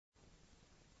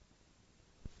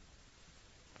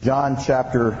John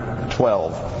chapter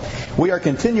 12. We are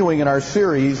continuing in our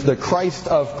series, The Christ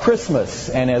of Christmas.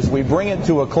 And as we bring it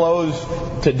to a close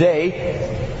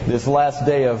today, this last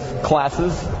day of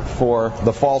classes for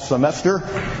the fall semester,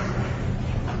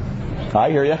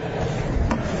 I hear you.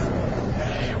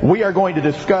 We are going to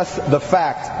discuss the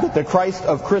fact that the Christ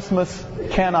of Christmas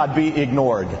cannot be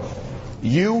ignored.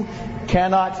 You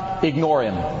cannot ignore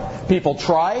him. People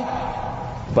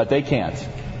try, but they can't.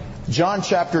 John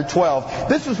chapter 12.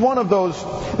 This is one of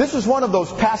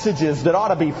those passages that ought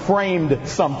to be framed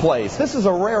someplace. This is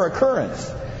a rare occurrence.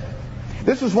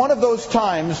 This is one of those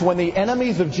times when the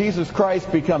enemies of Jesus Christ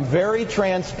become very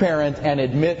transparent and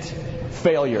admit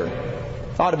failure.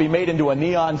 It ought to be made into a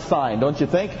neon sign, don't you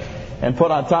think? And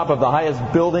put on top of the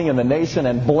highest building in the nation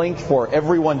and blinked for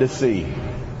everyone to see.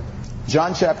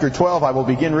 John chapter 12, I will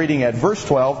begin reading at verse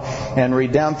 12 and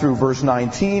read down through verse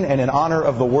 19. And in honor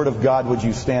of the Word of God, would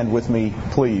you stand with me,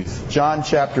 please? John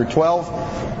chapter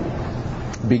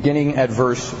 12, beginning at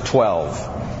verse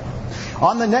 12.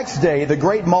 On the next day, the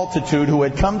great multitude who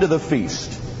had come to the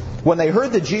feast, when they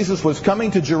heard that Jesus was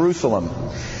coming to Jerusalem,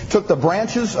 took the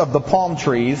branches of the palm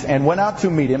trees and went out to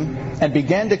meet him and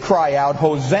began to cry out,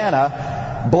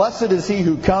 "Hosanna! Blessed is he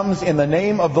who comes in the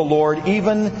name of the Lord,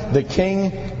 even the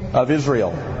King of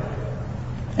Israel."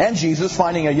 And Jesus,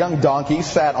 finding a young donkey,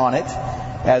 sat on it,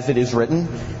 as it is written,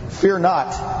 "Fear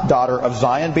not, daughter of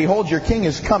Zion. Behold, your king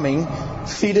is coming,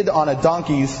 seated on a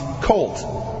donkey's colt."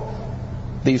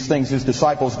 These things his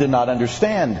disciples did not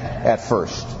understand at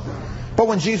first. But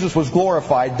when Jesus was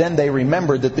glorified, then they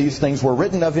remembered that these things were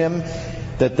written of him,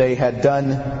 that they had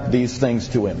done these things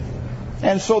to him.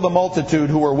 And so the multitude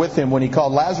who were with him when he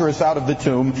called Lazarus out of the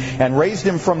tomb and raised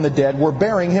him from the dead were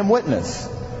bearing him witness.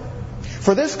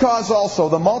 For this cause also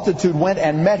the multitude went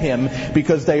and met him,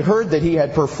 because they heard that he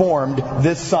had performed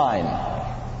this sign.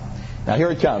 Now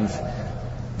here it comes,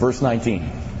 verse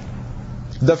 19.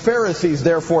 The Pharisees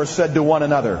therefore said to one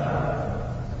another,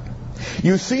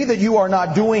 "You see that you are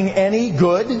not doing any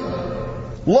good?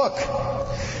 Look,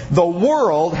 the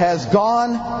world has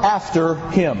gone after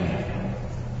him."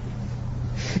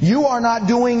 You are not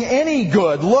doing any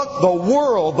good. Look, the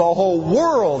whole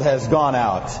world has gone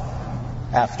out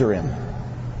after him.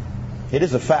 It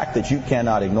is a fact that you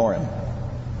cannot ignore him.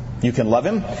 You can love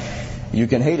him, you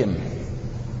can hate him.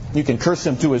 You can curse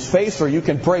him to his face, or you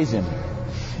can praise him.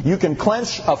 You can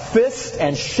clench a fist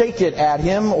and shake it at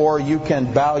him, or you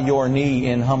can bow your knee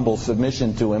in humble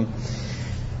submission to him.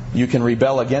 You can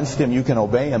rebel against him, you can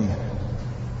obey him.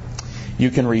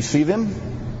 You can receive him,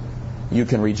 you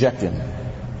can reject him.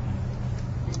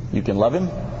 You can love him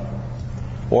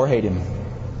or hate him,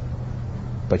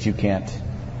 but you can't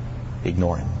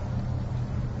ignore him.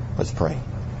 Let's pray.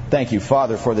 Thank you,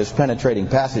 Father, for this penetrating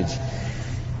passage.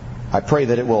 I pray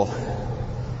that it will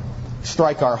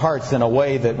strike our hearts in a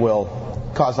way that will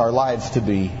cause our lives to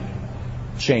be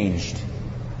changed.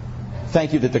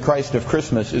 Thank you that the Christ of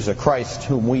Christmas is a Christ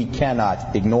whom we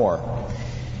cannot ignore.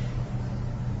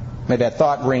 May that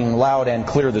thought ring loud and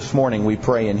clear this morning, we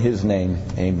pray in his name.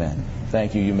 Amen.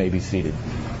 Thank you. You may be seated.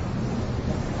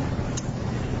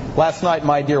 Last night,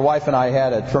 my dear wife and I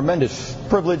had a tremendous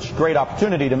privilege, great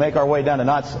opportunity to make our way down to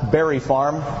Knott's Berry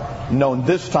Farm, known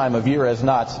this time of year as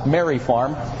Knott's Merry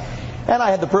Farm. And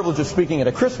I had the privilege of speaking at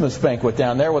a Christmas banquet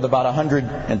down there with about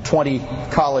 120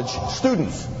 college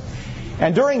students.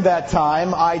 And during that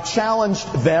time, I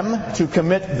challenged them to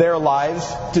commit their lives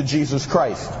to Jesus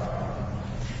Christ.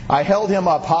 I held him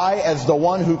up high as the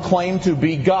one who claimed to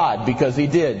be God, because he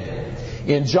did.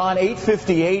 In John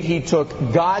 8:58, he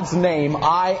took God's name,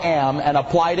 I am, and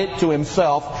applied it to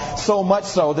himself, so much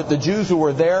so that the Jews who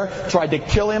were there tried to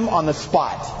kill him on the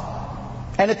spot.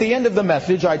 And at the end of the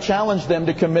message, I challenged them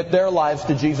to commit their lives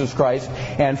to Jesus Christ,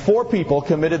 and 4 people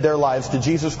committed their lives to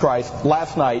Jesus Christ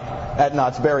last night at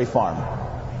Knott's Berry Farm.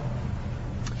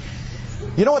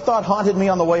 You know what thought haunted me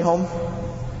on the way home?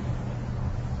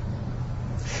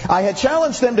 I had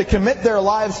challenged them to commit their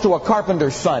lives to a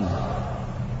carpenter's son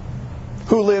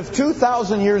who lived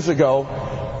 2,000 years ago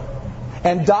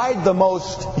and died the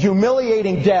most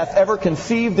humiliating death ever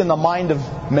conceived in the mind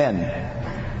of men.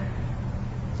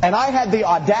 And I had the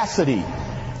audacity,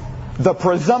 the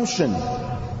presumption,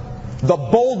 the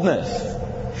boldness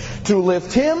to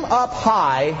lift him up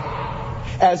high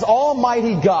as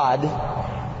Almighty God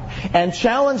and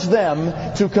challenge them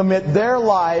to commit their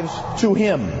lives to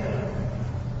him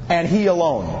and he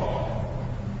alone.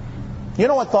 You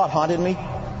know what thought haunted me?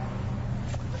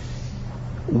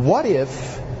 What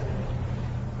if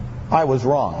I was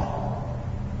wrong?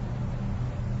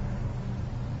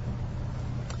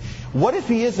 What if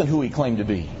he isn't who he claimed to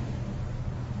be?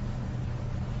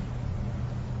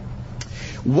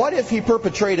 What if he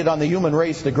perpetrated on the human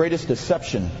race the greatest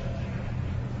deception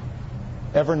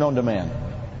ever known to man?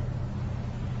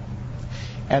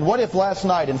 And what if last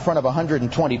night in front of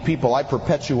 120 people I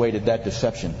perpetuated that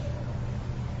deception?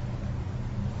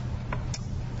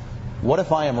 What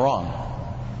if I am wrong?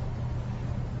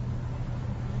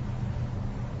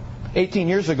 18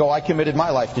 years ago I committed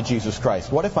my life to Jesus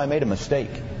Christ. What if I made a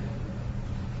mistake?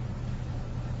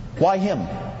 Why him?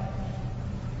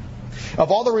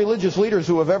 Of all the religious leaders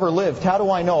who have ever lived, how do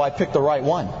I know I picked the right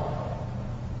one?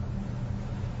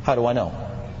 How do I know?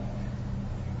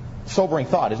 Sobering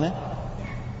thought, isn't it?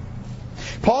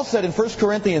 Paul said in 1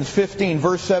 Corinthians 15,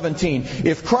 verse 17,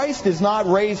 if Christ is not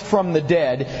raised from the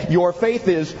dead, your faith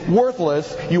is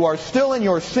worthless, you are still in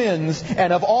your sins,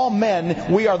 and of all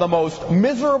men, we are the most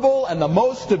miserable and the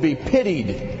most to be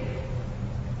pitied.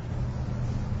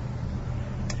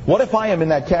 What if I am in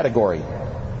that category?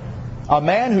 A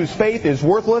man whose faith is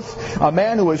worthless, a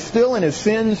man who is still in his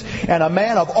sins, and a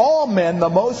man of all men the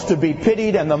most to be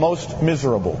pitied and the most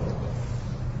miserable.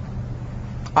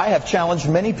 I have challenged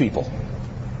many people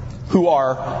who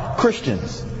are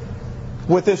Christians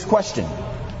with this question.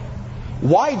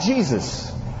 Why Jesus?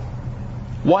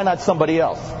 Why not somebody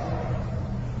else?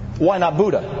 Why not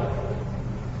Buddha?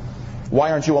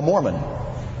 Why aren't you a Mormon?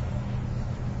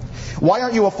 Why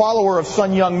aren't you a follower of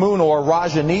Sun Myung Moon or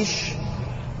Rajneesh?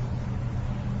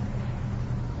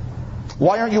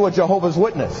 Why aren't you a Jehovah's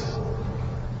Witness?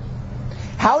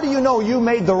 How do you know you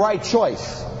made the right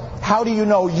choice? How do you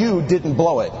know you didn't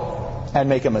blow it and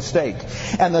make a mistake?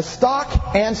 And the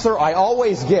stock answer I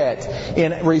always get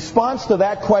in response to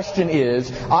that question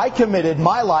is, I committed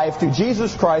my life to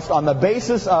Jesus Christ on the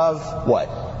basis of what?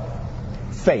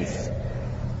 Faith.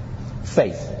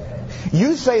 Faith.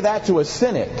 You say that to a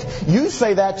cynic, you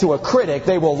say that to a critic,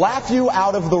 they will laugh you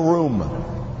out of the room.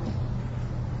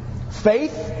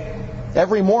 Faith?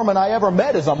 Every Mormon I ever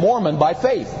met is a Mormon by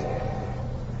faith.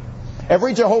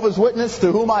 Every Jehovah's Witness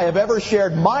to whom I have ever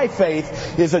shared my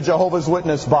faith is a Jehovah's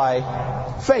Witness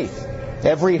by faith.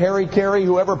 Every Harry Carey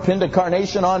who ever pinned a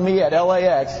carnation on me at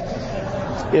LAX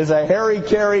is a Harry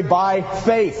Carey by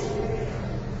faith.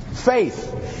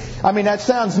 Faith. I mean, that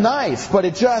sounds nice, but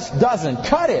it just doesn't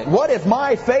cut it. What if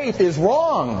my faith is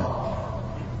wrong?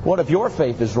 What if your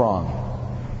faith is wrong?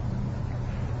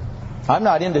 I'm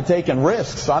not into taking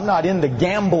risks. I'm not into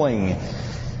gambling.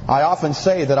 I often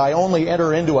say that I only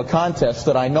enter into a contest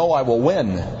that I know I will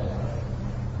win.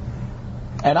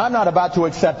 And I'm not about to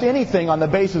accept anything on the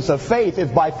basis of faith.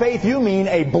 If by faith you mean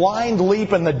a blind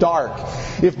leap in the dark,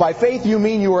 if by faith you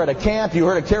mean you were at a camp, you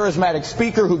heard a charismatic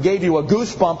speaker who gave you a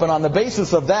goosebump, and on the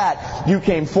basis of that you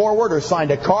came forward or signed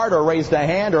a card or raised a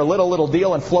hand or lit a little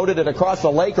deal and floated it across a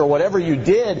lake or whatever you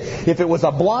did, if it was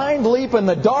a blind leap in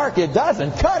the dark, it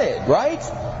doesn't cut it, right?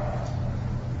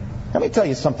 Let me tell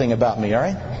you something about me, all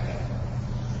right?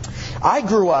 I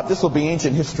grew up, this will be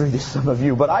ancient history to some of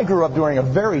you, but I grew up during a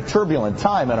very turbulent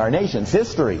time in our nation's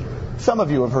history. Some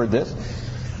of you have heard this.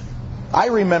 I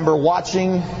remember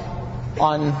watching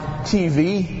on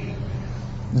TV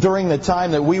during the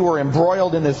time that we were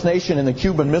embroiled in this nation in the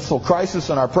Cuban Missile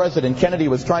Crisis, and our President Kennedy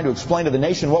was trying to explain to the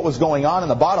nation what was going on, and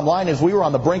the bottom line is we were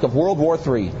on the brink of World War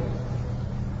III.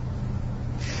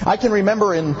 I can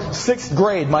remember in 6th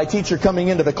grade, my teacher coming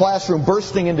into the classroom,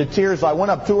 bursting into tears. I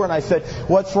went up to her and I said,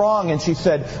 "What's wrong?" And she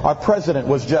said, "Our president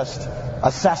was just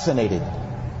assassinated."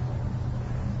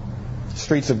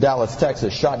 Streets of Dallas,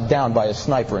 Texas, shot down by a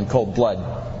sniper in cold blood.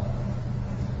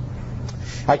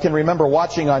 I can remember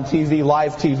watching on TV,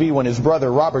 live TV, when his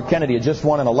brother Robert Kennedy had just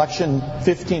won an election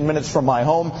 15 minutes from my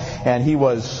home, and he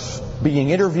was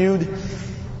being interviewed.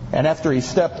 And after he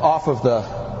stepped off of the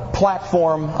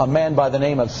platform, a man by the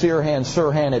name of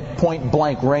Sirhan at point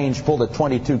blank range pulled a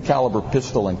 .22 caliber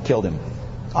pistol and killed him.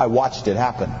 I watched it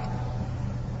happen.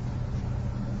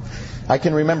 I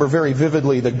can remember very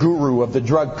vividly the guru of the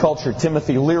drug culture,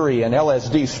 Timothy Leary, and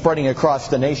LSD spreading across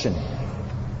the nation.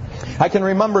 I can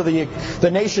remember the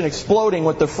nation exploding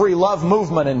with the free love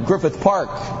movement, and Griffith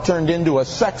Park turned into a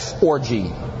sex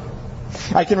orgy.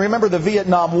 I can remember the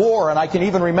Vietnam War, and I can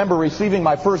even remember receiving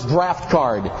my first draft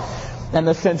card and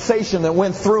the sensation that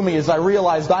went through me as I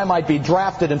realized I might be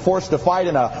drafted and forced to fight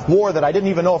in a war that I didn't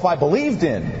even know if I believed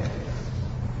in.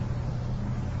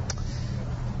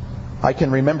 I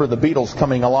can remember the Beatles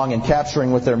coming along and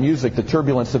capturing with their music the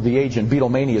turbulence of the age, and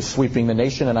Beatlemania sweeping the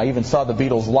nation, and I even saw the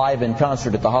Beatles live in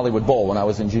concert at the Hollywood Bowl when I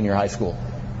was in junior high school.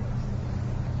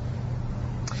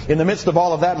 In the midst of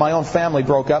all of that, my own family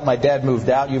broke up. My dad moved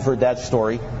out. You've heard that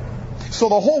story. So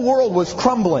the whole world was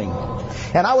crumbling.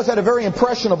 And I was at a very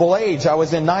impressionable age. I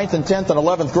was in 9th and 10th and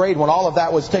 11th grade when all of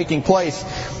that was taking place.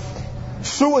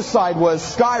 Suicide was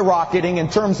skyrocketing in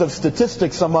terms of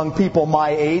statistics among people my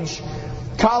age.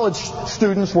 College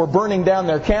students were burning down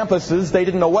their campuses. They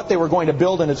didn't know what they were going to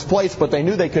build in its place, but they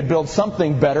knew they could build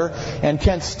something better. And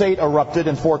Kent State erupted,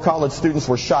 and 4 college students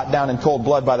were shot down in cold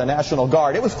blood by the National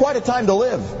Guard. It was quite a time to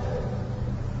live.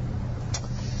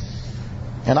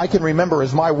 And I can remember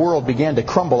as my world began to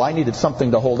crumble, I needed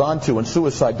something to hold on to, and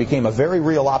suicide became a very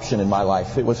real option in my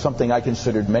life. It was something I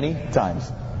considered many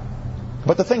times.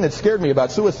 But the thing that scared me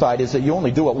about suicide is that you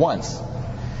only do it once.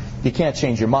 You can't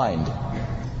change your mind.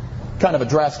 Kind of a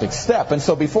drastic step. And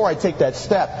so before I take that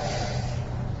step,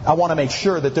 I want to make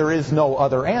sure that there is no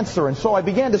other answer. And so I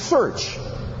began to search.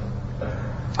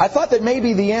 I thought that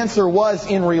maybe the answer was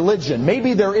in religion.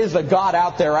 Maybe there is a God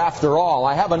out there after all.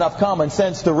 I have enough common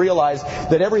sense to realize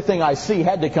that everything I see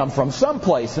had to come from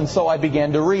someplace. And so I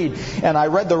began to read. And I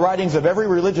read the writings of every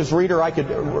religious writer I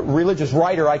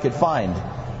could find.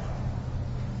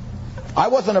 I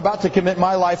wasn't about to commit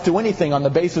my life to anything on the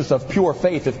basis of pure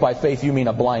faith, if by faith you mean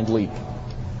a blind leap.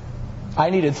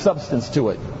 I needed substance to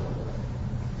it.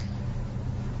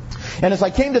 And as I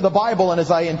came to the Bible and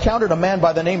as I encountered a man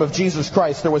by the name of Jesus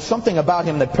Christ, there was something about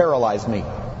him that paralyzed me.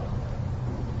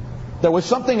 There was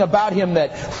something about him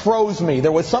that froze me.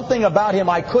 There was something about him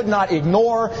I could not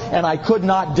ignore and I could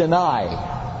not deny.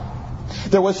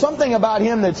 There was something about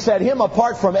him that set him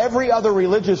apart from every other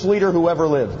religious leader who ever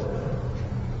lived.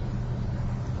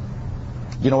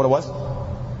 You know what it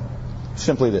was?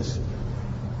 Simply this.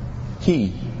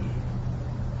 He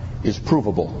is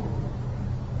provable.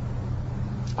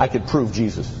 I could prove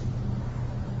Jesus.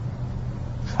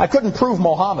 I couldn't prove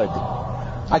Mohammed.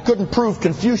 I couldn't prove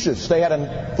Confucius. They had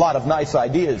a lot of nice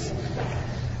ideas.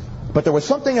 But there was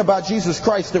something about Jesus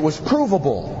Christ that was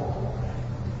provable.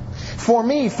 For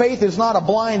me, faith is not a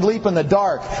blind leap in the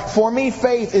dark. For me,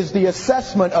 faith is the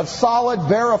assessment of solid,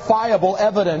 verifiable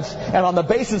evidence, and on the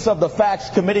basis of the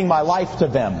facts, committing my life to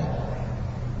them.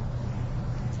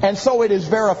 And so it is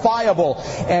verifiable,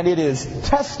 and it is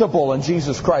testable, and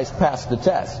Jesus Christ passed the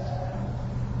test.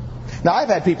 Now, I've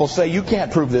had people say, you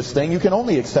can't prove this thing. You can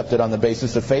only accept it on the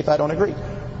basis of faith. I don't agree.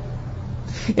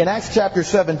 In Acts chapter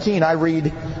 17, I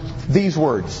read these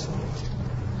words.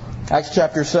 Acts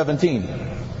chapter 17.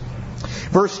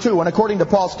 Verse 2, and according to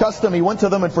Paul's custom, he went to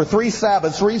them and for 3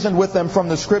 Sabbaths reasoned with them from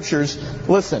the Scriptures,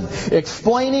 listen,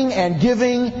 explaining and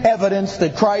giving evidence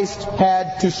that Christ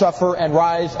had to suffer and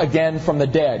rise again from the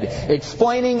dead.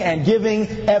 Explaining and giving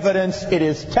evidence, it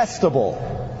is testable.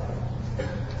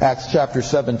 Acts chapter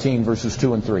 17, verses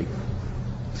 2 and 3.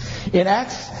 In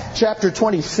Acts chapter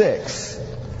 26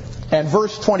 and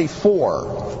verse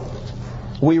 24,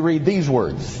 we read these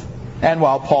words. And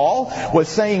while Paul was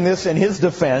saying this in his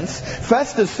defense,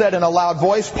 Festus said in a loud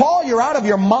voice, Paul, you're out of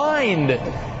your mind.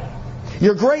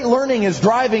 Your great learning is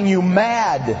driving you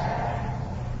mad.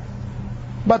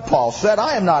 But Paul said,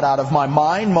 I am not out of my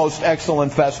mind, most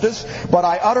excellent Festus, but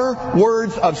I utter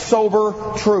words of sober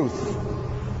truth.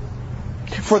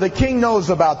 For the king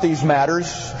knows about these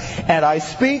matters, and I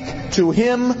speak to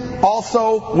him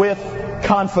also with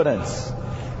confidence.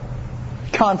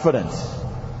 Confidence.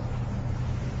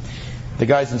 The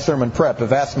guys in sermon prep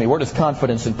have asked me, where does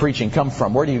confidence in preaching come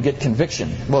from? Where do you get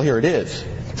conviction? Well, here it is.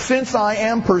 Since I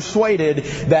am persuaded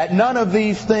that none of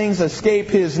these things escape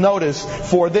his notice,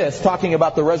 for this, talking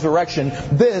about the resurrection,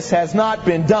 this has not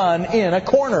been done in a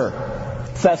corner.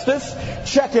 Festus,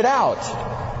 check it out.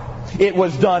 It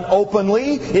was done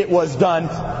openly. It was done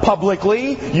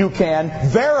publicly. You can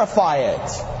verify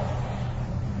it.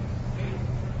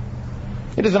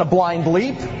 It isn't a blind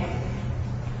leap.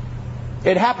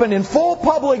 It happened in full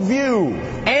public view.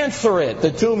 Answer it.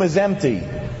 The tomb is empty.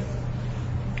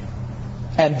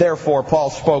 And therefore,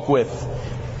 Paul spoke with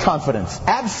confidence.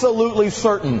 Absolutely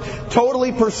certain,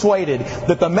 totally persuaded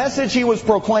that the message he was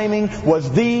proclaiming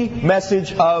was the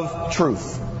message of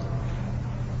truth.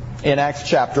 In Acts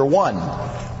chapter 1,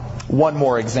 one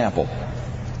more example.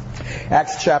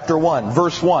 Acts chapter 1,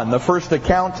 verse 1, the first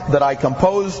account that I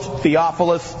composed,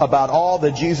 Theophilus, about all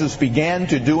that Jesus began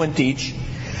to do and teach,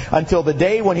 until the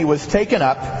day when he was taken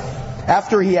up,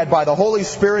 after he had by the Holy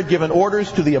Spirit given orders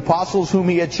to the apostles whom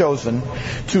he had chosen.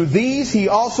 To these he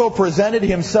also presented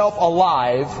himself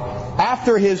alive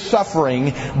after his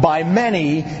suffering by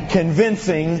many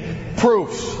convincing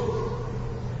proofs.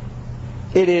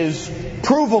 It is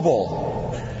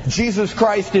provable. Jesus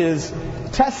Christ is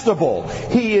testable.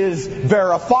 He is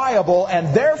verifiable,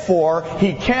 and therefore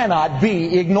he cannot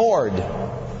be ignored.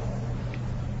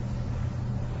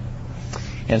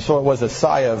 And so it was a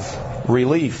sigh of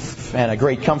relief and a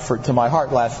great comfort to my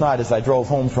heart last night as I drove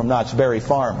home from Knott's Berry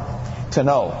Farm. to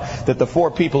know that the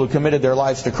 4 people who committed their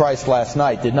lives to Christ last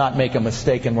night did not make a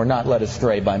mistake and were not led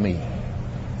astray by me.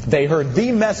 They heard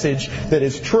the message that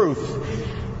is truth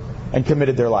and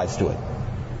committed their lives to it.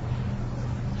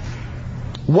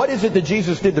 What is it that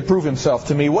Jesus did to prove himself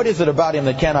to me? What is it about him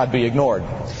that cannot be ignored?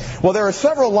 Well, there are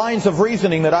several lines of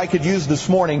reasoning that I could use this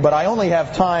morning, but I only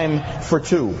have time for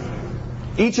 2.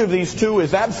 Each of these 2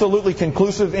 is absolutely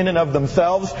conclusive in and of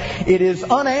themselves. It is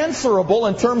unanswerable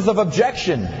in terms of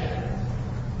objection.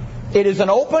 It is an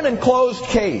open and closed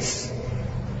case.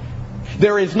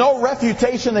 There is no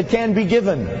refutation that can be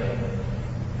given.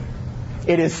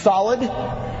 It is solid,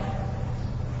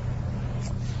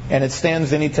 and it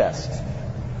stands any test.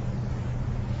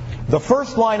 The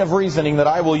first line of reasoning that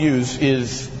I will use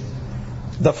is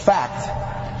the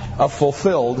fact of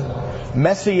fulfilled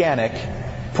messianic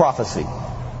prophecy.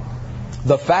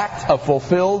 The fact of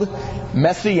fulfilled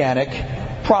messianic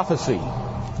prophecy.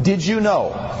 Did you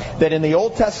know that in the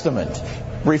Old Testament,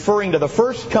 referring to the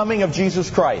first coming of Jesus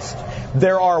Christ,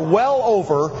 there are well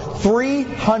over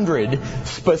 300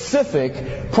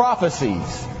 specific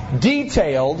prophecies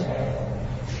detailed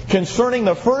concerning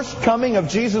the first coming of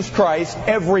Jesus Christ,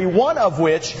 every one of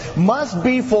which must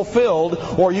be fulfilled,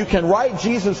 or you can write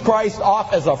Jesus Christ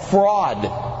off as a fraud.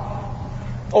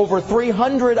 Over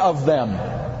 300 of them.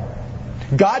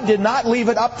 God did not leave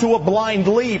it up to a blind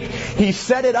leap. He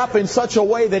set it up in such a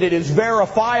way that it is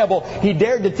verifiable. He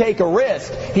dared to take a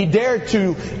risk. He dared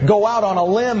to go out on a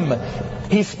limb.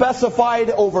 He specified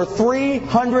over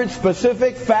 300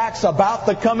 specific facts about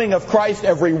the coming of Christ,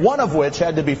 every one of which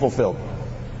had to be fulfilled.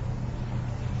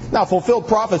 Now, fulfilled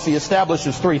prophecy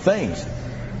establishes 3 things.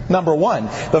 Number 1,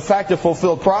 the fact of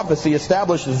fulfilled prophecy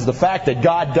establishes the fact that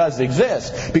God does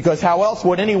exist. Because how else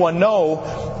would anyone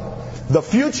know the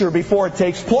future before it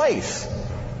takes place?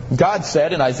 God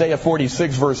said in Isaiah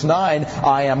 46 verse 9,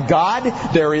 I am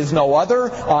God, there is no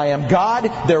other. I am God,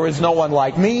 there is no one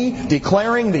like me,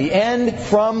 declaring the end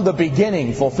from the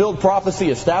beginning. Fulfilled prophecy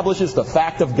establishes the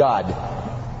fact of God.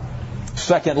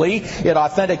 Secondly, it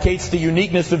authenticates the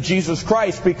uniqueness of Jesus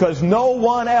Christ because no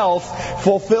one else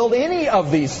fulfilled any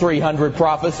of these 300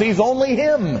 prophecies, only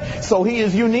Him. So He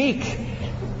is unique.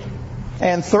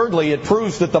 And thirdly, it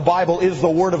proves that the Bible is the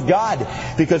Word of God.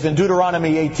 Because in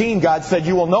Deuteronomy 18, God said,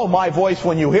 you will know my voice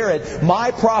when you hear it.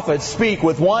 My prophets speak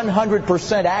with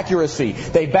 100% accuracy.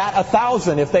 They bat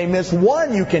 1,000. If they miss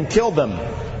one, you can kill them.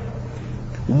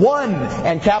 One,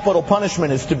 and capital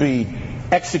punishment is to be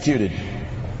executed.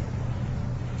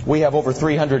 We have over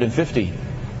 350,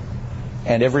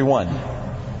 and every one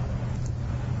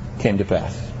came to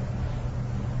pass.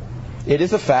 It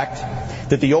is a fact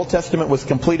that the Old Testament was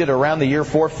completed around the year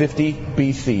 450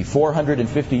 BC,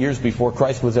 450 years before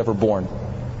Christ was ever born.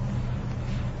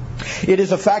 It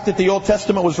is a fact that the Old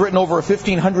Testament was written over a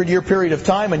 1,500-year period of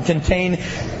time and contained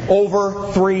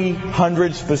over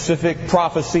 300 specific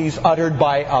prophecies uttered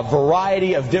by a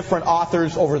variety of different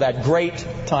authors over that great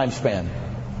time span.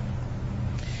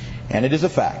 And it is a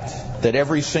fact that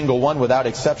every single one, without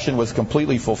exception, was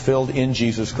completely fulfilled in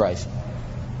Jesus Christ.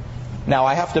 Now,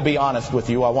 I have to be honest with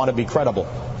you. I want to be credible.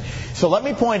 So let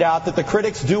me point out that the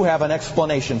critics do have an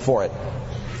explanation for it.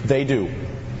 They do.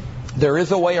 There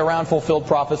is a way around fulfilled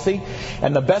prophecy,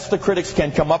 and the best the critics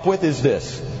can come up with is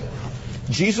this.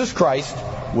 Jesus Christ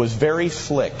was very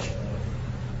slick,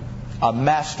 a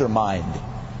mastermind.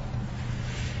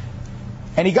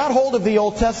 And he got hold of the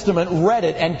Old Testament, read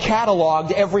it, and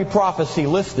cataloged every prophecy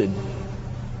listed.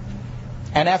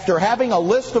 And after having a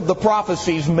list of the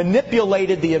prophecies,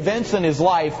 manipulated the events in his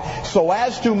life so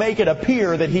as to make it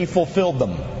appear that he fulfilled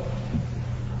them.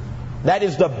 That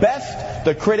is the best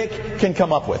the critic can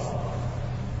come up with.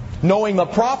 Knowing the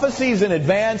prophecies in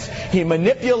advance, he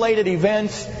manipulated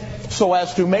events so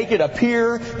as to make it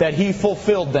appear that he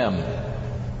fulfilled them.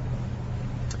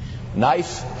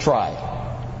 Nice try.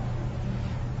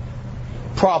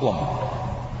 Problem.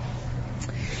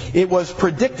 It was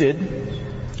predicted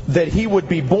that he would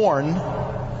be born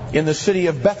in the city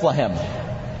of Bethlehem.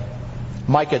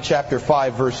 Micah chapter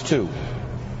 5 verse 2.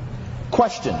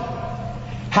 Question.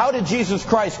 How did Jesus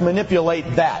Christ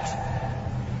manipulate that?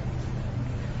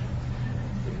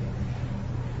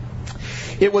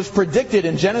 It was predicted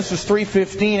in Genesis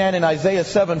 3:15 and in Isaiah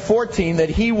 7:14 that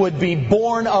he would be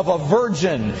born of a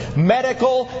virgin.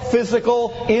 Medical,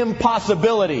 physical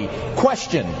impossibility.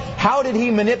 Question. How did he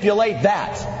manipulate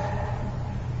that?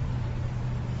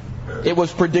 It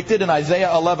was predicted in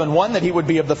Isaiah 11:1 that he would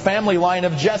be of the family line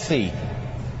of Jesse.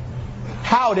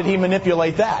 How did he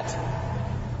manipulate that?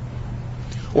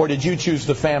 Or did you choose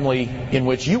the family in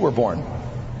which you were born?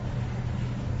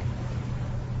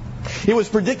 It was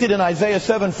predicted in Isaiah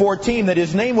 7:14 that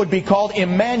his name would be called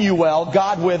Emmanuel,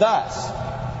 God with us.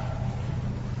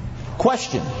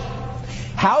 Question: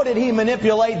 how did he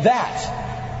manipulate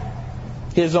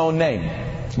that? His own name.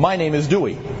 My name is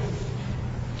Dewey.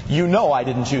 You know I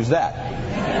didn't choose that.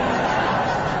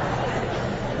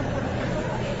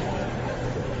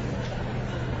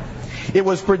 It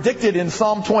was predicted in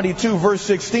Psalm 22 verse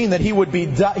 16 that he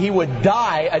would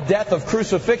die a death of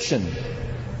crucifixion.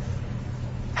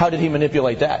 How did he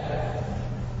manipulate that?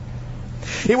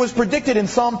 It was predicted in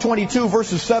Psalm 22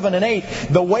 verses 7 and 8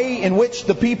 the way in which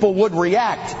the people would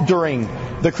react during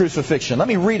the crucifixion. Let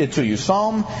me read it to you.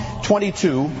 Psalm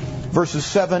 22 verses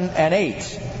 7 and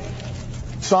 8.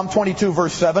 Psalm 22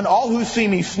 verse 7, all who see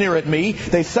me sneer at me.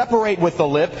 They separate with the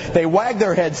lip. They wag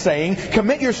their heads saying,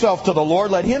 commit yourself to the Lord.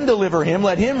 Let him deliver him.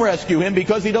 Let him rescue him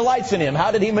because he delights in him.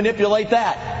 How did he manipulate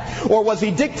that? Or was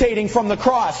he dictating from the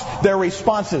cross their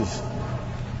responses?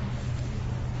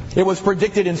 It was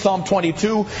predicted in Psalm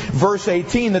 22 verse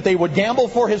 18 that they would gamble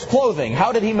for his clothing.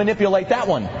 How did he manipulate that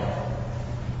one?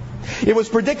 It was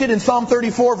predicted in Psalm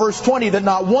 34 verse 20 that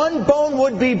not one bone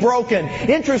would be broken.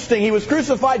 Interesting, he was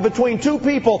crucified between two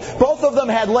people. Both of them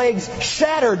had legs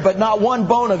shattered, but not one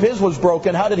bone of his was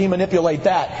broken. How did he manipulate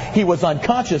that? He was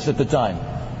unconscious at the time.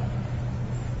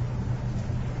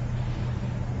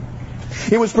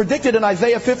 It was predicted in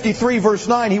Isaiah 53 verse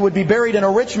 9 he would be buried in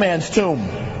a rich man's tomb.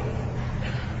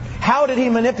 How did he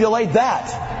manipulate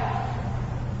that?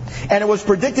 And it was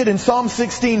predicted in Psalm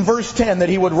 16 verse 10 that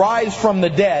he would rise from the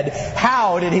dead.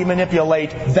 How did he manipulate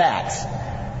that?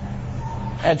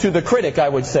 And to the critic I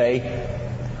would say,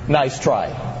 nice try.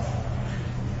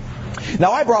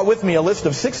 Now I brought with me a list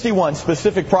of 61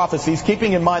 specific prophecies,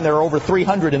 keeping in mind there are over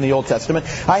 300 in the Old Testament.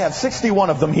 I have 61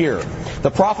 of them here.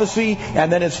 The prophecy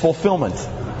and then its fulfillment.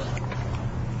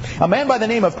 A man by the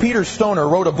name of Peter Stoner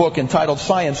wrote a book entitled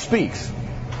Science Speaks.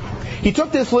 He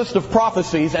took this list of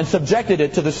prophecies and subjected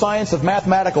it to the science of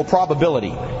mathematical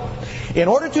probability in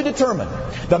order to determine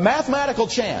the mathematical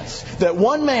chance that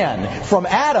one man from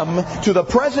Adam to the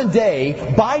present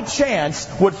day by chance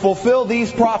would fulfill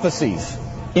these prophecies.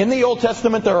 In the Old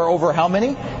Testament there are over how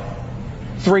many?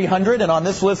 300, and on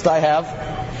this list I have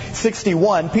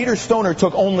 61. Peter Stoner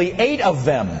took only 8 of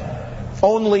them.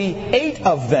 Only 8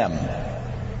 of them.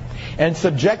 And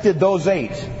subjected those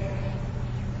 8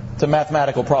 to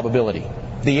mathematical probability.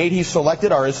 The 8 he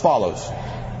selected are as follows.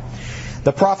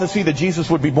 The prophecy that Jesus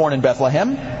would be born in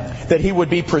Bethlehem, that he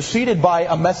would be preceded by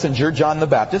a messenger, John the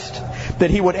Baptist, that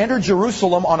he would enter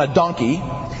Jerusalem on a donkey,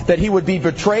 that he would be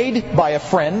betrayed by a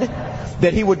friend,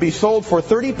 that he would be sold for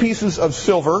 30 pieces of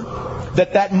silver,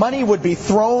 that money would be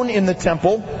thrown in the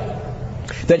temple,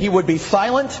 that he would be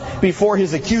silent before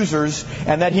his accusers,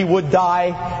 and that he would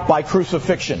die by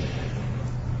crucifixion.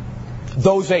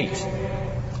 Those 8.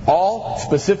 All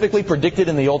specifically predicted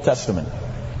in the Old Testament.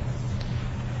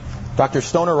 Dr.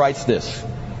 Stoner writes this,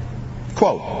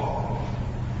 quote,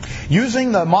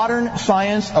 using the modern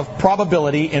science of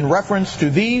probability in reference to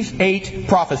these 8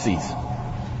 prophecies,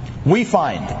 we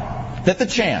find that the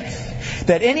chance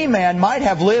that any man might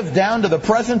have lived down to the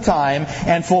present time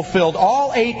and fulfilled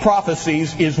all 8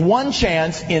 prophecies is 1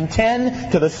 chance in 10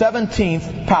 to the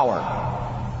 17th power.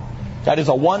 That is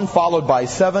a 1 followed by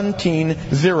 17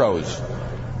 zeros.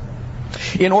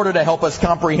 In order to help us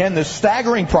comprehend this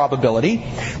staggering probability,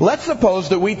 let's suppose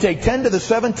that we take 10 to the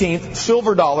 17th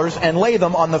silver dollars and lay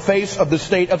them on the face of the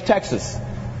state of Texas.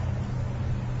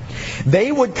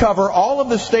 They would cover all of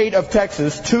the state of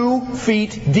Texas 2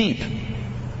 feet deep.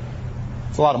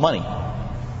 It's a lot of money.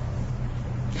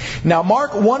 Now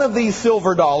mark one of these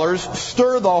silver dollars,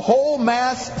 stir the whole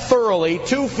mass thoroughly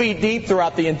 2 feet deep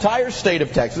throughout the entire state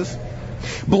of Texas.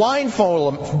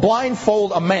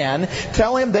 Blindfold a man,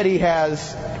 tell him that he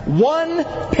has 1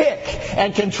 pick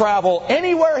and can travel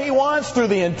anywhere he wants through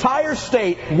the entire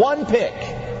state, 1 pick.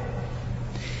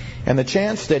 And the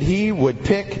chance that he would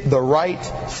pick the right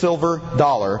silver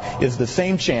dollar is the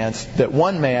same chance that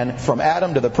 1 man from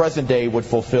Adam to the present day would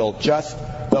fulfill just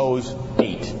those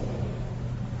 8.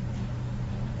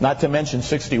 Not to mention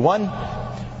 61,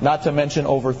 not to mention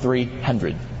over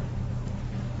 300.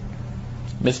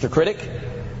 Mr. Critic,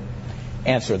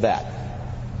 answer that.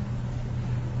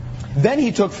 Then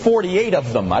he took 48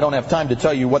 of them. I don't have time to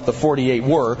tell you what the 48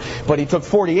 were, but he took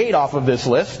 48 off of this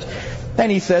list.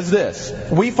 And he says this,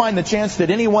 we find the chance that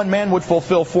any 1 man would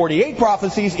fulfill 48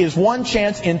 prophecies is 1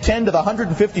 chance in 10 to the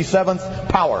 157th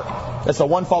power. That's a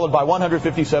 1 followed by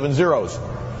 157 zeros.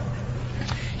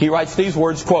 He writes these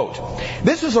words, quote,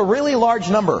 this is a really large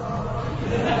number.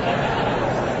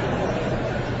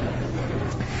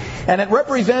 And it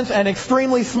represents an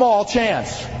extremely small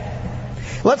chance.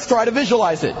 Let's try to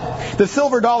visualize it. The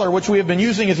silver dollar, which we have been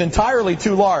using, is entirely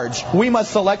too large. We must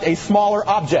select a smaller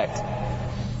object.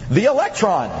 The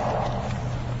electron.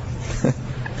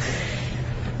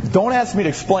 Don't ask me to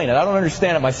explain it. I don't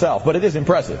understand it myself, but it is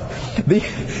impressive.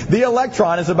 The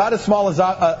electron is about as small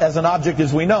as an object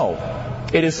as we know.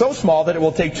 It is so small that it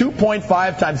will take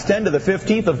 2.5 times 10 to the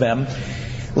 15th of them,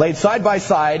 laid side by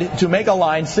side, to make a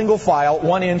line, single file,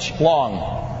 1 inch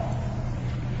long.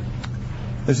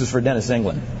 This is for Dennis,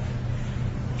 England.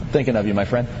 I'm thinking of you, my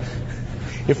friend.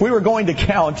 If we were going to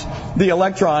count the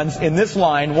electrons in this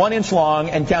line 1 inch long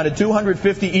and counted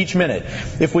 250 each minute,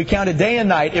 if we counted day and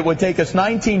night, it would take us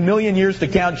 19 million years to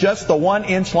count just the 1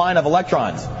 inch line of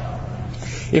electrons.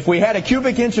 If we had a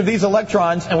cubic inch of these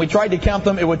electrons and we tried to count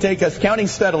them, it would take us, counting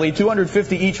steadily,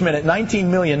 250 each minute,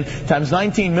 19 million times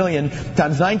 19 million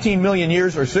times 19 million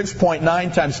years, or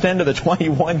 6.9 times 10 to the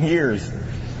 21 years.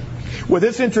 With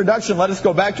this introduction, let us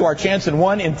go back to our chance in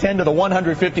 1 in 10 to the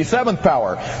 157th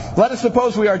power. Let us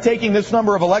suppose we are taking this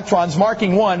number of electrons,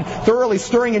 marking 1, thoroughly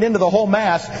stirring it into the whole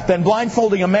mass, then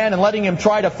blindfolding a man and letting him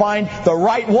try to find the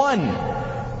right one.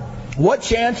 What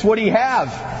chance would he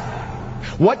have?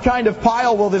 What kind of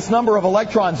pile will this number of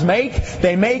electrons make?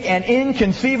 They make an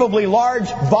inconceivably large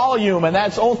volume, and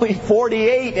that's only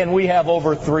 48, and we have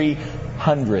over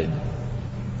 300.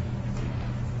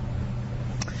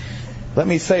 Let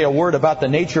me say a word about the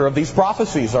nature of these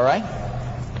prophecies, all right?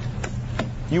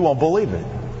 You won't believe it.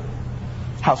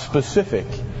 How specific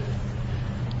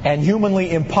and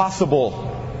humanly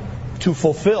impossible to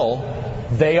fulfill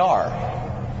they are.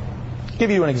 I'll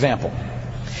give you an example.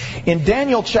 In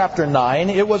Daniel chapter 9,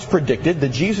 it was predicted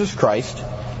that Jesus Christ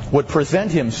would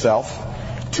present himself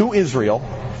to Israel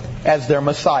as their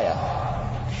Messiah.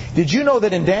 Did you know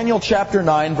that in Daniel chapter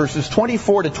 9, verses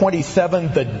 24 to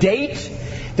 27, the date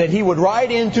that he would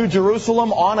ride into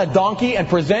Jerusalem on a donkey and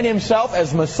present himself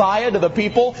as Messiah to the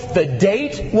people, the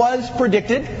date was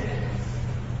predicted?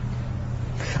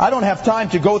 I don't have time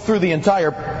to go through the entire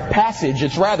passage.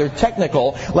 It's rather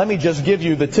technical. Let me just give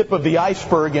you the tip of the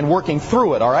iceberg in working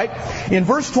through it, all right? In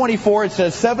verse 24, it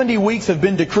says, 70 weeks have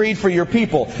been decreed for your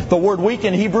people. The word week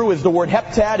in Hebrew is the word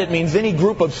heptad. It means any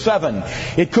group of 7.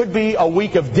 It could be a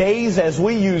week of days, as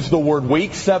we use the word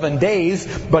week, 7 days.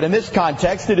 But in this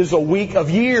context, it is a week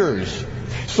of years.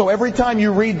 So every time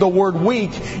you read the word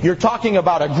week, you're talking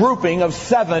about a grouping of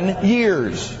 7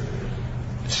 years.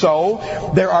 So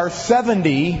there are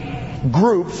 70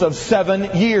 groups of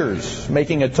 7 years,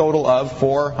 making a total of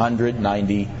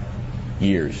 490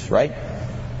 years, right?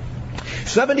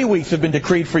 70 weeks have been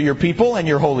decreed for your people and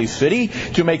your holy city,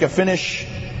 to make a finish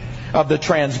of the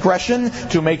transgression,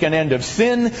 to make an end of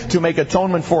sin, to make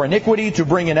atonement for iniquity, to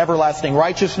bring in everlasting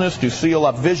righteousness, to seal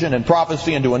up vision and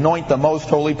prophecy, and to anoint the most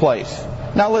holy place.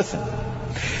 Now listen.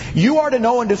 You are to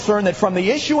know and discern that from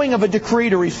the issuing of a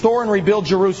decree to restore and rebuild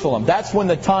Jerusalem, that's when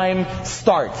the time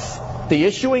starts. The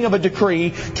issuing of a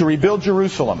decree to rebuild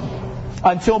Jerusalem,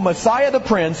 until Messiah the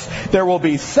Prince, there will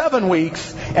be 7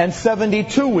 weeks and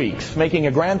 72 weeks, making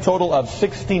a grand total of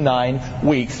 69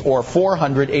 weeks, or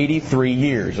 483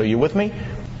 years. Are you with me?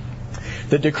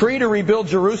 The decree to rebuild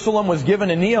Jerusalem was given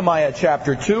in Nehemiah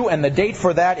chapter 2, and the date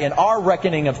for that in our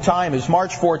reckoning of time is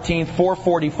March 14th,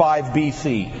 445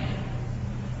 BC.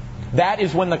 That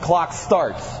is when the clock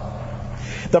starts.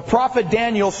 The prophet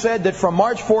Daniel said that from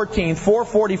March 14th,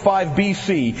 445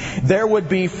 BC, there would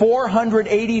be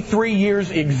 483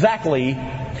 years exactly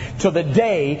to the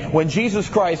day when Jesus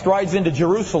Christ rides into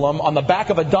Jerusalem on the back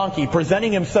of a donkey,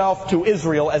 presenting himself to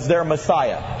Israel as their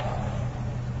Messiah.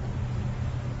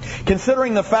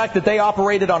 Considering the fact that they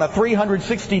operated on a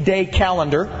 360-day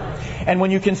calendar, and when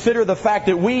you consider the fact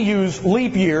that we use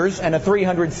leap years and a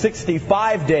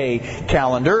 365-day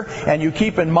calendar, and you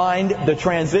keep in mind the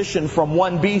transition from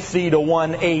 1 BC to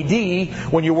 1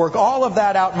 AD, when you work all of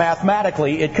that out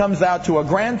mathematically, it comes out to a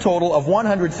grand total of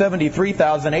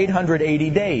 173,880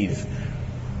 days,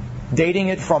 dating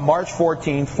it from March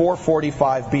 14,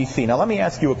 445 BC. Now let me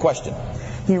ask you a question.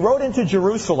 He rode into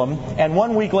Jerusalem and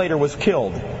 1 week later was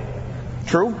killed.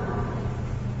 True?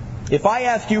 If I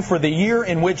ask you for the year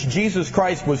in which Jesus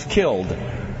Christ was killed,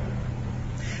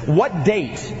 what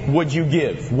date would you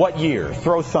give? What year?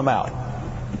 Throw some out.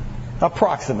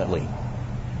 Approximately.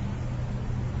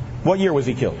 What year was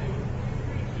he killed?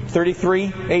 33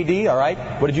 AD, all right?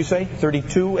 What did you say?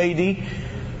 32 AD?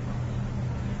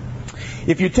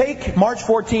 If you take March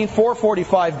 14,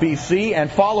 445 BC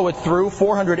and follow it through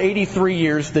 483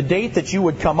 years, the date that you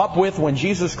would come up with when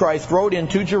Jesus Christ rode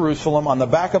into Jerusalem on the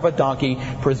back of a donkey,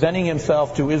 presenting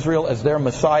himself to Israel as their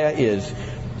Messiah, is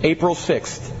April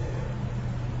 6th,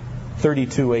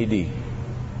 32 AD.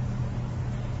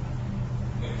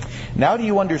 Now do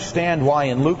you understand why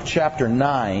in Luke chapter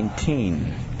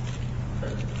 19,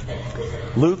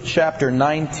 Luke chapter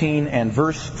 19 and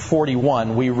verse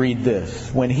 41, we read this.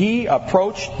 When he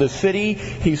approached the city,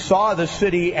 he saw the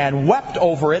city and wept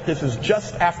over it. This is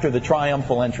just after the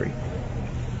triumphal entry.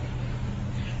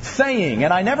 Saying,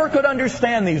 and I never could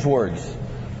understand these words.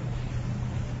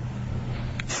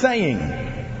 Saying,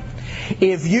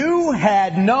 if you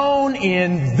had known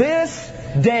in this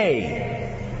day,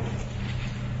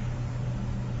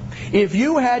 if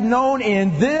you had known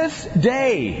in this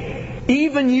day,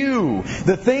 even you,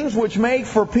 the things which make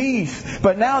for peace,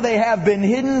 but now they have been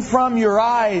hidden from your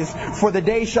eyes, for the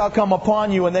day shall come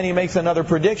upon you. And then he makes another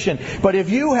prediction. But if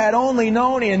you had only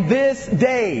known in this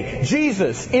day,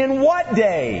 Jesus, in what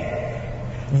day?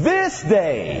 This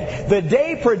day, the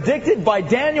day predicted by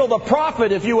Daniel the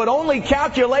prophet. If you had only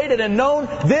calculated and known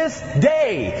this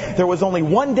day, there was only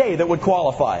one day that would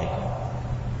qualify.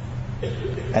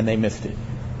 And they missed it.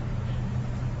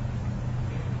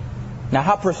 Now,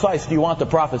 how precise do you want the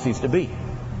prophecies to be?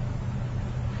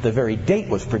 The very date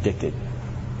was predicted.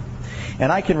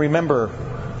 And I can remember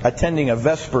attending a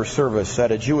Vesper service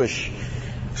at a Jewish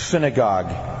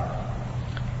synagogue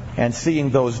and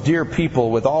seeing those dear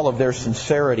people with all of their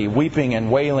sincerity weeping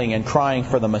and wailing and crying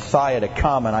for the Messiah to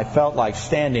come. And I felt like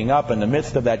standing up in the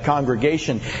midst of that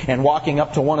congregation and walking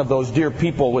up to one of those dear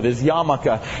people with his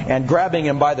yarmulke and grabbing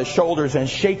him by the shoulders and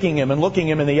shaking him and looking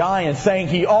him in the eye and saying,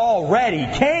 he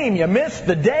already came. You missed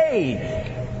the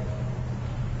day.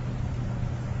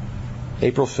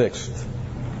 April 6th,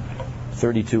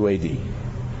 32 AD.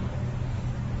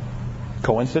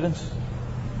 Coincidence?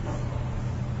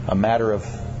 A matter of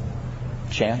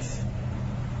chance?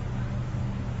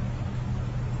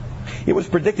 It was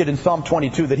predicted in Psalm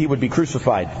 22 that he would be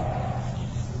crucified.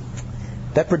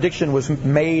 That prediction was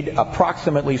made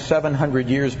approximately 700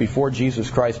 years before Jesus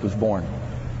Christ was born.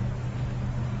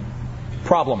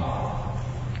 Problem.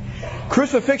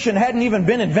 Crucifixion hadn't even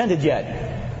been invented yet.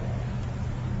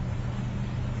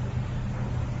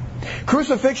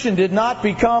 Crucifixion did not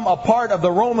become a part of the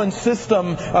Roman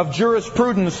system of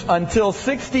jurisprudence until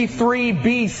 63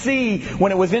 BC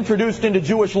when it was introduced into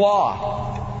Jewish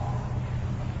law.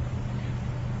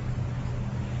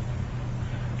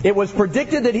 It was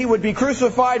predicted that he would be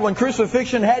crucified when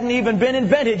crucifixion hadn't even been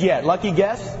invented yet. Lucky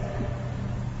guess?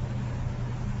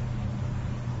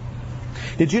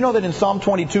 Did you know that in Psalm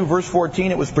 22 verse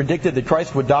 14 it was predicted that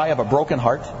Christ would die of a broken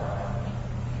heart?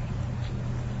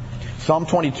 Psalm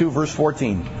 22, verse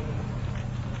 14.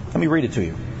 Let me read it to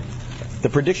you. The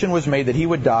prediction was made that he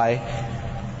would die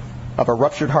of a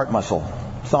ruptured heart muscle.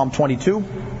 Psalm 22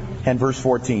 and verse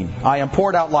 14. I am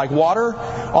poured out like water.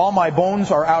 All my bones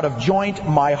are out of joint.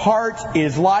 My heart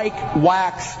is like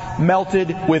wax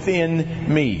melted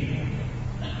within me.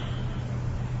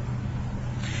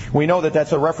 We know that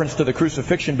that's a reference to the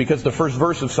crucifixion because the first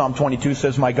verse of Psalm 22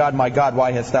 says, my God,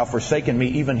 why hast thou forsaken me?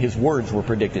 Even his words were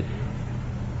predicted.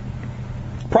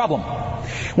 Problem.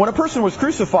 When a person was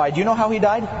crucified, do you know how he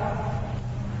died?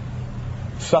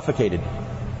 Suffocated.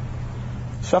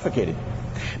 Suffocated.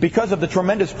 Because of the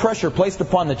tremendous pressure placed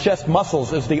upon the chest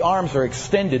muscles as the arms are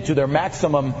extended to their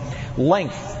maximum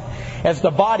length. As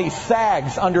the body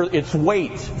sags under its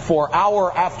weight for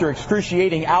hour after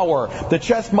excruciating hour, the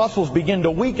chest muscles begin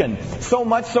to weaken. So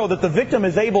much so that the victim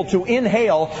is able to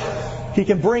inhale. He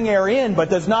can bring air in, but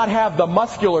does not have the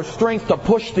muscular strength to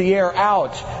push the air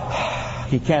out.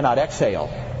 He cannot exhale.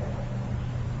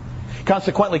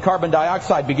 Consequently, carbon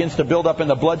dioxide begins to build up in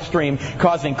the bloodstream,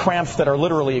 causing cramps that are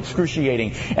literally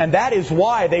excruciating. And that is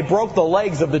why they broke the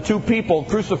legs of the two people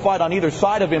crucified on either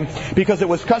side of him, because it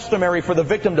was customary for the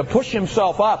victim to push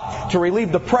himself up to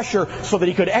relieve the pressure so that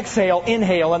he could exhale,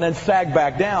 inhale, and then sag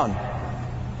back down.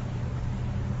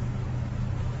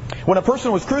 When a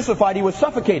person was crucified, he was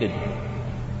suffocated.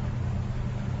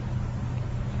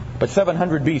 But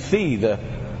 700 BC, the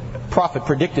prophet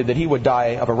predicted that he would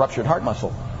die of a ruptured heart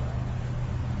muscle.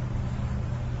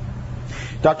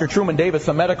 Dr. Truman Davis,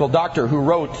 a medical doctor who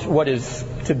wrote what is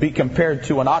to be compared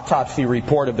to an autopsy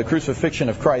report of the crucifixion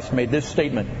of Christ, made this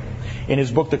statement in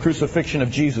his book, The Crucifixion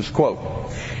of Jesus, quote,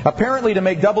 apparently to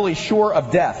make doubly sure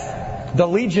of death, the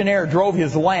legionnaire drove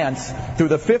his lance through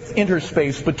the fifth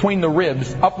interspace between the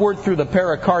ribs, upward through the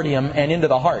pericardium and into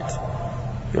the heart.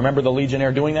 You remember the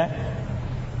legionnaire doing that?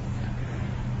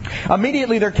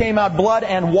 Immediately there came out blood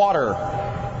and water.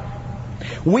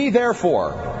 We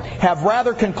therefore have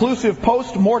rather conclusive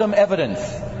post-mortem evidence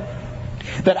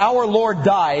that our Lord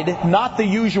died, not the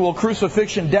usual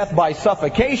crucifixion death by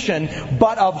suffocation,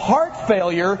 but of heart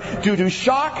failure due to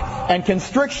shock and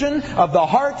constriction of the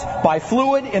heart by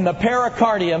fluid in the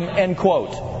pericardium, end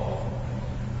quote.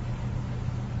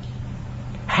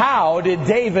 How did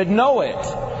David know it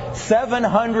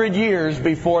 700 years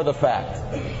before the fact?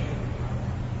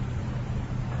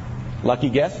 Lucky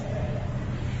guess?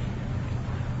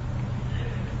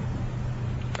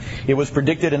 It was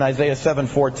predicted in Isaiah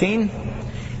 7:14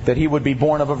 that he would be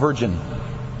born of a virgin.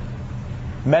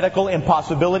 Medical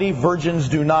impossibility, virgins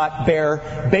do not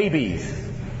bear babies,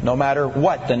 no matter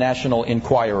what the National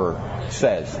Enquirer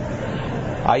says.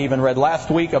 I even read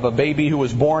last week of a baby who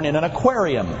was born in an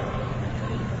aquarium.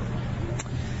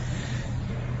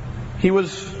 He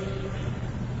was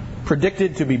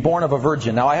predicted to be born of a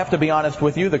virgin. Now, I have to be honest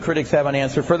with you, the critics have an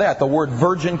answer for that. The word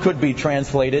virgin could be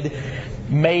translated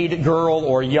maid girl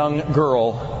or young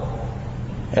girl,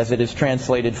 as it is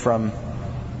translated from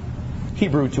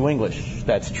Hebrew to English.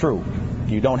 That's true.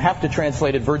 You don't have to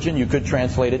translate it virgin. You could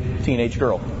translate it teenage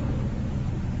girl.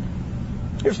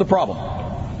 Here's the problem.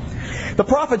 The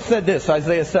prophet said this,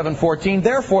 Isaiah 7:14,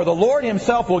 "Therefore the Lord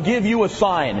himself will give you a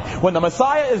sign. When the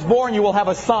Messiah is born, you will have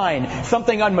a sign.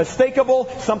 Something unmistakable,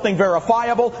 something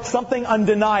verifiable, something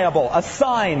undeniable. A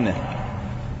sign."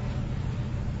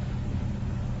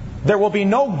 There will be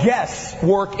no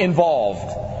guesswork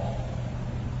involved.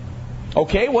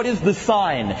 Okay, what is the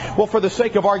sign? Well, for the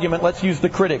sake of argument, let's use the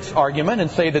critic's argument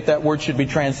and say that that word should be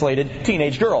translated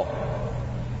teenage girl.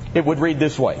 It would read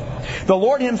this way. The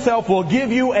Lord himself will give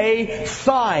you a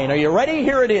sign. Are you ready?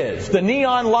 Here it is. The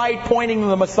neon light pointing to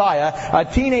the Messiah. A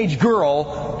teenage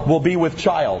girl will be with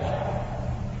child.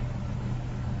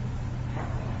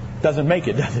 Doesn't make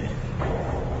it, does it?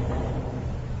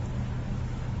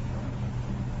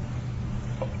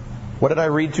 What did I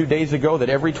read 2 days ago? That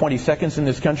every 20 seconds in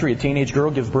this country a teenage girl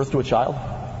gives birth to a child?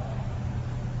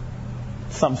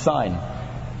 Some sign.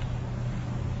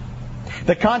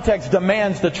 The context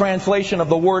demands the translation of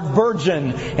the word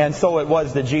virgin, and so it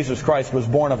was that Jesus Christ was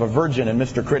born of a virgin. And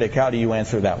Mr. Critic, how do you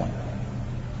answer that one?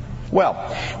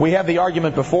 Well, we have the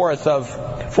argument before us of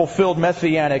fulfilled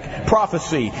messianic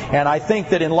prophecy. And I think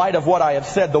that in light of what I have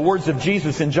said, the words of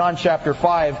Jesus in John chapter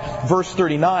 5, verse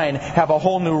 39, have a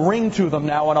whole new ring to them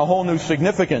now and a whole new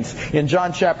significance. In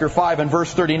John chapter 5 and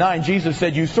verse 39, Jesus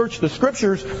said, "You search the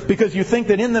Scriptures because you think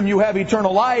that in them you have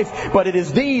eternal life, but it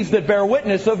is these that bear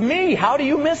witness of me." How do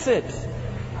you miss it?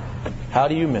 How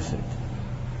do you miss it?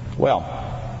 Well,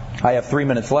 I have 3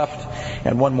 minutes left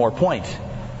and one more point.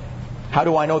 How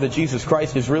do I know that Jesus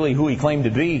Christ is really who He claimed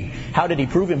to be? How did He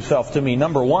prove Himself to me?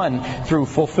 Number one, through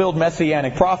fulfilled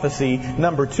messianic prophecy.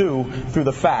 Number two, through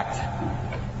the fact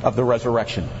of the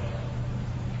resurrection.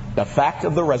 The fact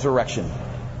of the resurrection.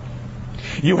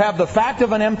 You have the fact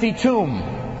of an empty tomb.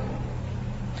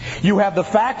 You have the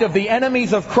fact of the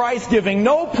enemies of Christ giving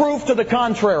no proof to the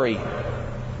contrary.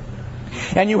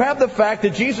 And you have the fact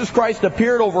that Jesus Christ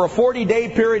appeared over a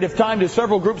 40-day period of time to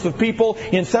several groups of people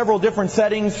in several different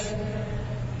settings.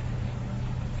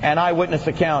 And eyewitness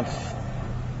accounts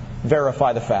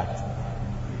verify the fact.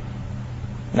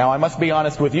 Now, I must be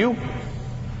honest with you.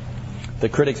 The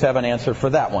critics have an answer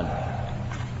for that one.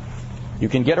 You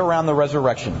can get around the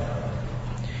resurrection.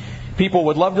 People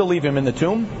would love to leave Him in the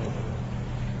tomb.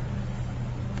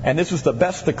 And this is the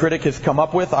best the critic has come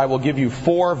up with. I will give you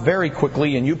 4 very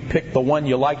quickly, and you pick the one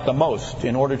you like the most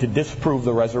in order to disprove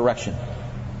the resurrection.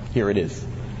 Here it is.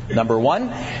 Number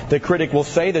 1, the critic will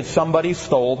say that somebody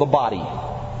stole the body.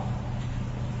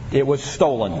 It was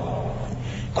stolen.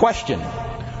 Question: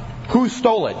 who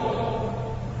stole it?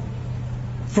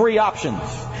 3 options.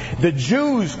 The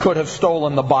Jews could have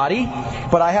stolen the body,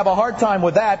 but I have a hard time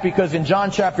with that because in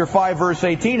John chapter 5 verse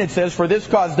 18 it says, "For this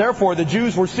cause therefore the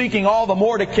Jews were seeking all the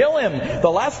more to kill Him." The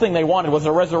last thing they wanted was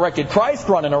a resurrected Christ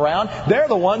running around. They're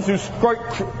the ones who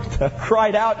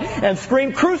cried out and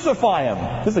screamed, "Crucify Him."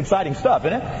 This is exciting stuff,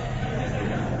 isn't it?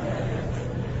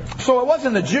 So it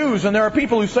wasn't the Jews, and there are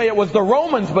people who say it was the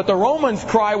Romans, but the Romans'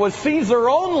 cry was, "Caesar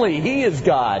only, He is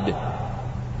God."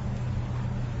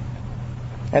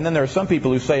 And then there are some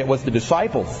people who say it was the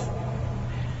disciples.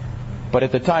 But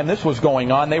at the time this was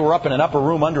going on, they were up in an upper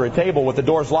room under a table with the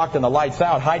doors locked and the lights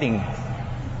out, hiding,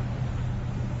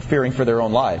 fearing for their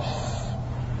own lives.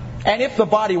 And if the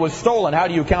body was stolen, how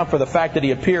do you account for the fact that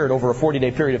He appeared over a 40-day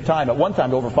period of time, at one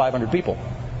time to over 500 people?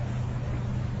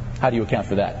 How do you account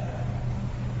for that?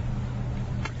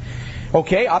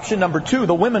 Okay, option number 2,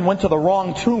 the women went to the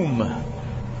wrong tomb,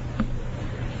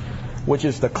 which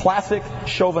is the classic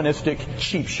chauvinistic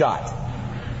cheap shot.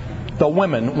 The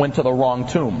women went to the wrong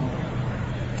tomb.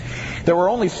 There were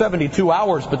only 72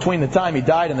 hours between the time He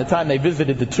died and the time they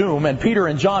visited the tomb, and Peter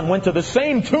and John went to the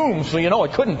same tomb, so you know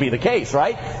it couldn't be the case,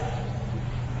 right?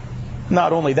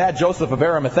 Not only that, Joseph of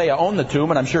Arimathea owned the tomb,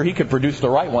 and I'm sure he could produce the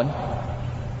right one.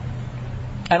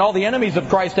 And all the enemies of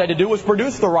Christ had to do was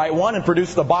produce the right one and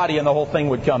produce the body, and the whole thing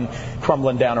would come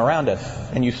crumbling down around us.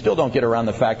 And you still don't get around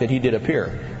the fact that He did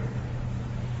appear.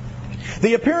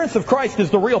 The appearance of Christ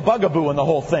is the real bugaboo in the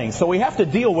whole thing. So we have to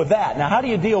deal with that. Now, how do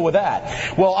you deal with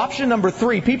that? Well, option number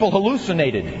 3, people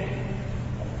hallucinated.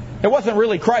 It wasn't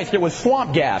really Christ. It was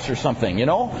swamp gas or something, you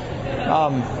know.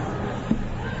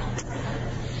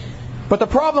 But the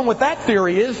problem with that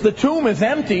theory is the tomb is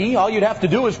empty. All you'd have to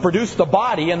do is produce the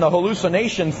body, and the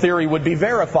hallucination theory would be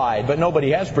verified. But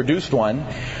nobody has produced one.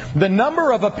 The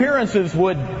number of appearances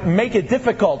would make it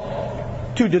difficult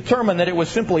to determine that it was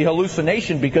simply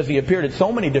hallucination, because He appeared at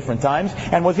so many different times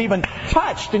and was even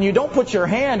touched. And you don't put your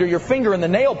hand or your finger in the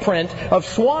nail print of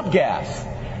swamp gas.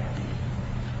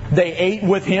 They ate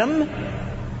with Him.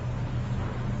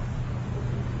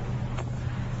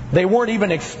 They weren't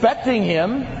even expecting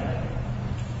Him.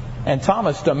 And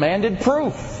Thomas demanded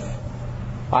proof.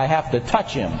 I have to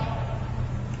touch Him.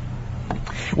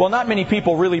 Well, not many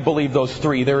people really believe those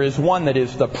 3. There is one that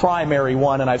is the primary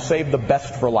one, and I've saved the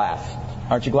best for last.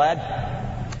 Aren't you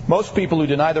glad? Most people who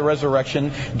deny the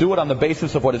resurrection do it on the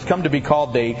basis of what has come to be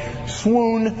called a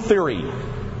swoon theory.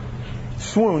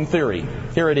 Swoon theory.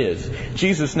 Here it is.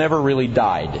 Jesus never really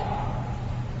died.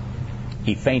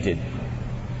 He fainted.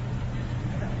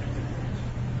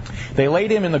 They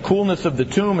laid Him in the coolness of the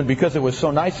tomb, and because it was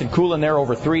so nice and cool in there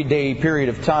over a 3-day period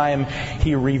of time,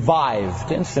 He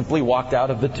revived and simply walked out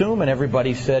of the tomb, and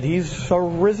everybody said, He's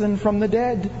arisen from the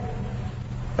dead.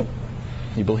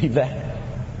 You believe that?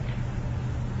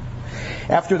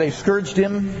 After they scourged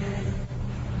Him,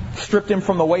 stripped Him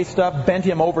from the waist up, bent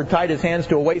Him over, tied His hands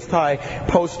to a waist-high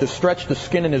post to stretch the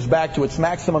skin in His back to its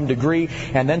maximum degree,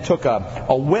 and then took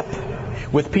a whip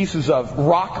with pieces of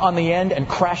rock on the end and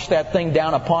crashed that thing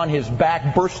down upon His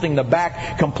back, bursting the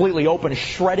back completely open,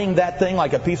 shredding that thing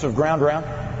like a piece of ground round,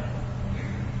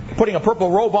 putting a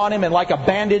purple robe on Him, and like a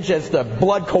bandage, as the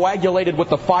blood coagulated with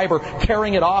the fiber,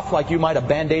 tearing it off like you might a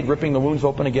Band-Aid, ripping the wounds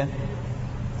open again.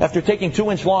 After taking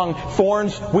 2-inch long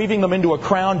thorns, weaving them into a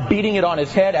crown, beating it on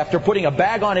His head, after putting a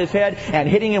bag on His head and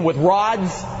hitting Him with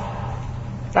rods,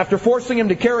 after forcing Him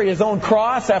to carry His own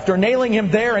cross, after nailing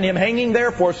Him there and Him hanging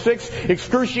there for 6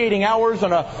 excruciating hours,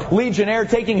 and a legionnaire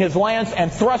taking his lance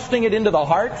and thrusting it into the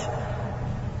heart.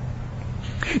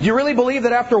 Do you really believe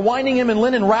that after winding Him in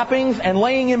linen wrappings and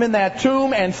laying Him in that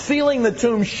tomb and sealing the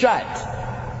tomb shut,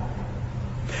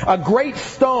 a great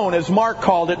stone, as Mark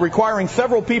called it, requiring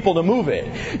several people to move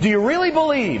it, do you really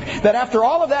believe that after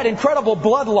all of that incredible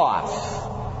blood loss,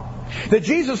 that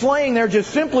Jesus laying there just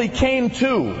simply came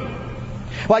to,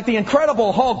 like the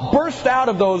Incredible Hulk, burst out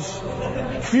of those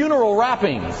funeral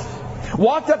wrappings,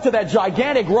 walked up to that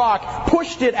gigantic rock,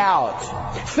 pushed it out,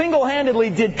 single-handedly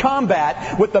did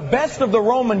combat with the best of the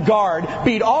Roman guard,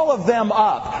 beat all of them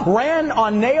up, ran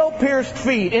on nail-pierced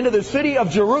feet into the city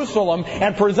of Jerusalem,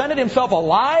 and presented Himself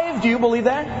alive? Do you believe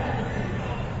that?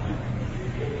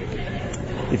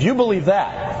 If you believe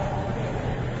that,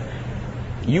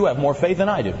 you have more faith than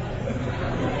I do.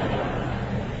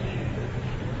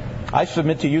 I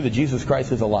submit to you that Jesus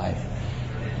Christ is alive.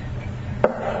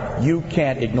 You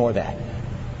can't ignore that.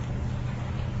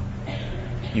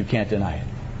 You can't deny it.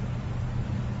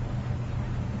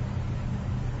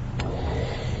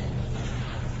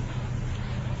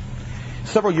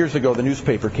 Several years ago, the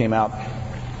newspaper came out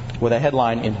with a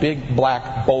headline in big,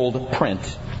 black, bold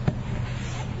print.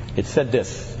 It said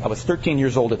this. I was 13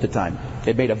 years old at the time.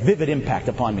 It made a vivid impact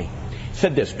upon me. It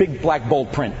said this, big, black,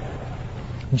 bold print.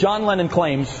 John Lennon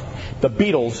claims the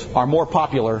Beatles are more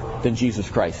popular than Jesus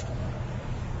Christ.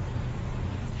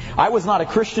 I was not a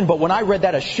Christian, but when I read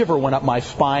that, a shiver went up my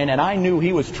spine, and I knew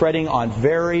he was treading on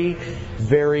very,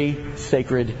 very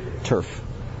sacred turf.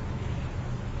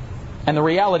 And the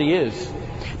reality is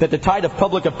that the tide of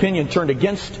public opinion turned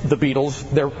against the Beatles.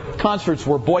 Their concerts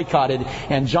were boycotted,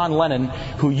 and John Lennon,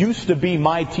 who used to be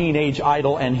my teenage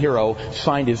idol and hero,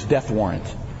 signed his death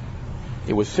warrant.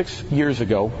 It was 6 years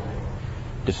ago,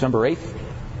 December 8th,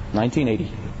 1980,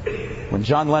 when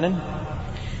John Lennon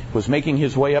was making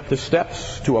his way up the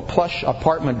steps to a plush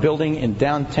apartment building in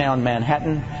downtown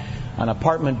Manhattan, an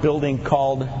apartment building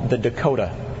called the Dakota.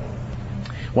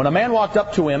 When a man walked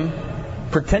up to him,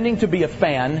 pretending to be a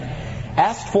fan,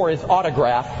 asked for his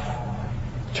autograph,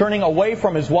 turning away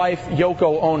from his wife,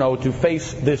 Yoko Ono, to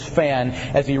face this fan,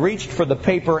 as he reached for the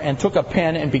paper and took a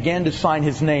pen and began to sign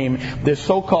his name, this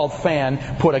so-called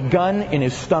fan put a gun in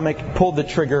his stomach, pulled the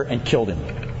trigger, and killed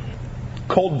him.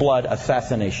 Cold blood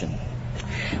assassination.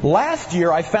 Last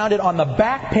year, I found it on the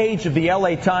back page of the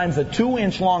LA Times, a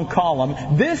 2-inch long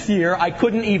column. This year, I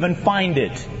couldn't even find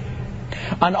it.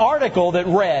 An article that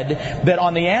read that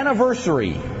on the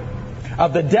anniversary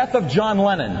of the death of John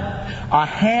Lennon, a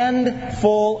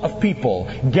handful of people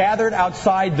gathered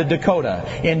outside the Dakota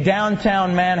in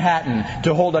downtown Manhattan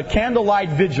to hold a candlelight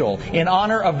vigil in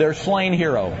honor of their slain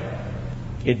hero.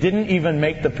 It didn't even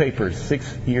make the papers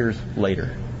 6 years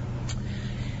later.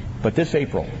 But this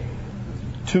April,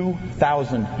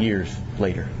 2,000 years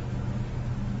later,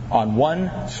 on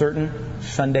one certain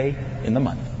Sunday in the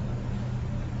month,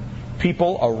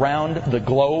 people around the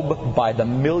globe by the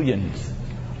millions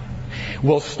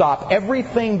will stop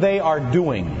everything they are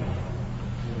doing.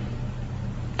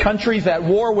 Countries at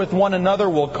war with one another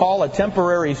will call a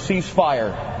temporary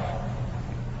ceasefire.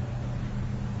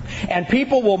 And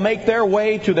people will make their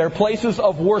way to their places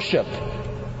of worship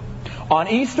on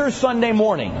Easter Sunday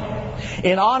morning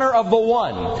in honor of the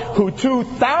one who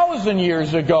 2,000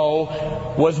 years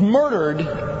ago was murdered,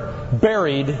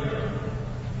 buried,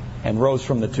 and rose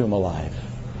from the tomb alive.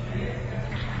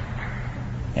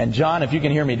 And John, if you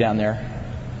can hear me down there,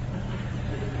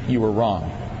 you were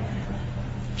wrong.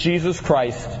 Jesus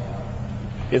Christ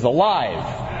is alive.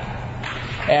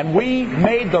 And we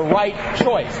made the right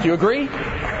choice. Do you agree?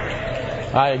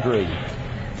 I agree.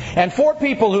 And 4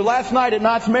 people who last night at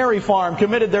Knott's Merry Farm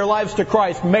committed their lives to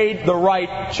Christ made the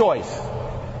right choice.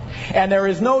 And there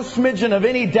is no smidgen of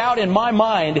any doubt in my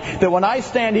mind that when I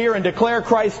stand here and declare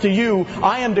Christ to you,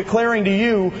 I am declaring to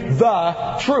you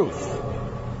the truth.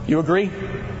 You agree?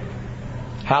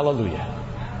 Hallelujah.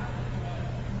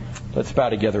 Let's bow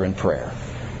together in prayer.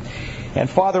 And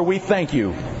Father, we thank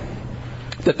you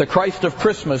that the Christ of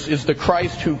Christmas is the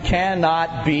Christ who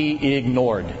cannot be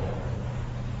ignored.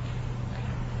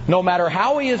 No matter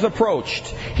how he is approached,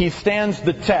 he stands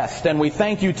the test. And we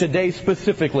thank you today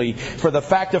specifically for the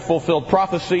fact of fulfilled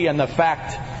prophecy and the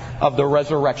fact of the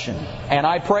resurrection. And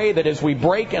I pray that as we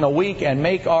break in a week and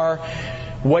make our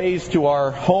ways to our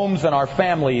homes and our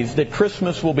families, that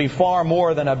Christmas will be far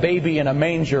more than a baby in a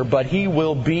manger, but he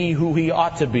will be who he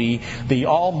ought to be, the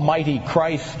Almighty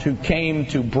Christ who came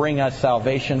to bring us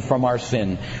salvation from our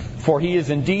sin. For he is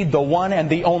indeed the one and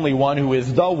the only one who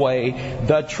is the way,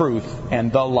 the truth,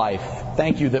 and the life.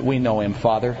 Thank you that we know him,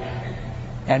 Father.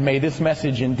 And may this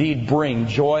message indeed bring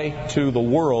joy to the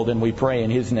world, and we pray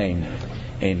in his name.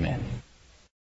 Amen.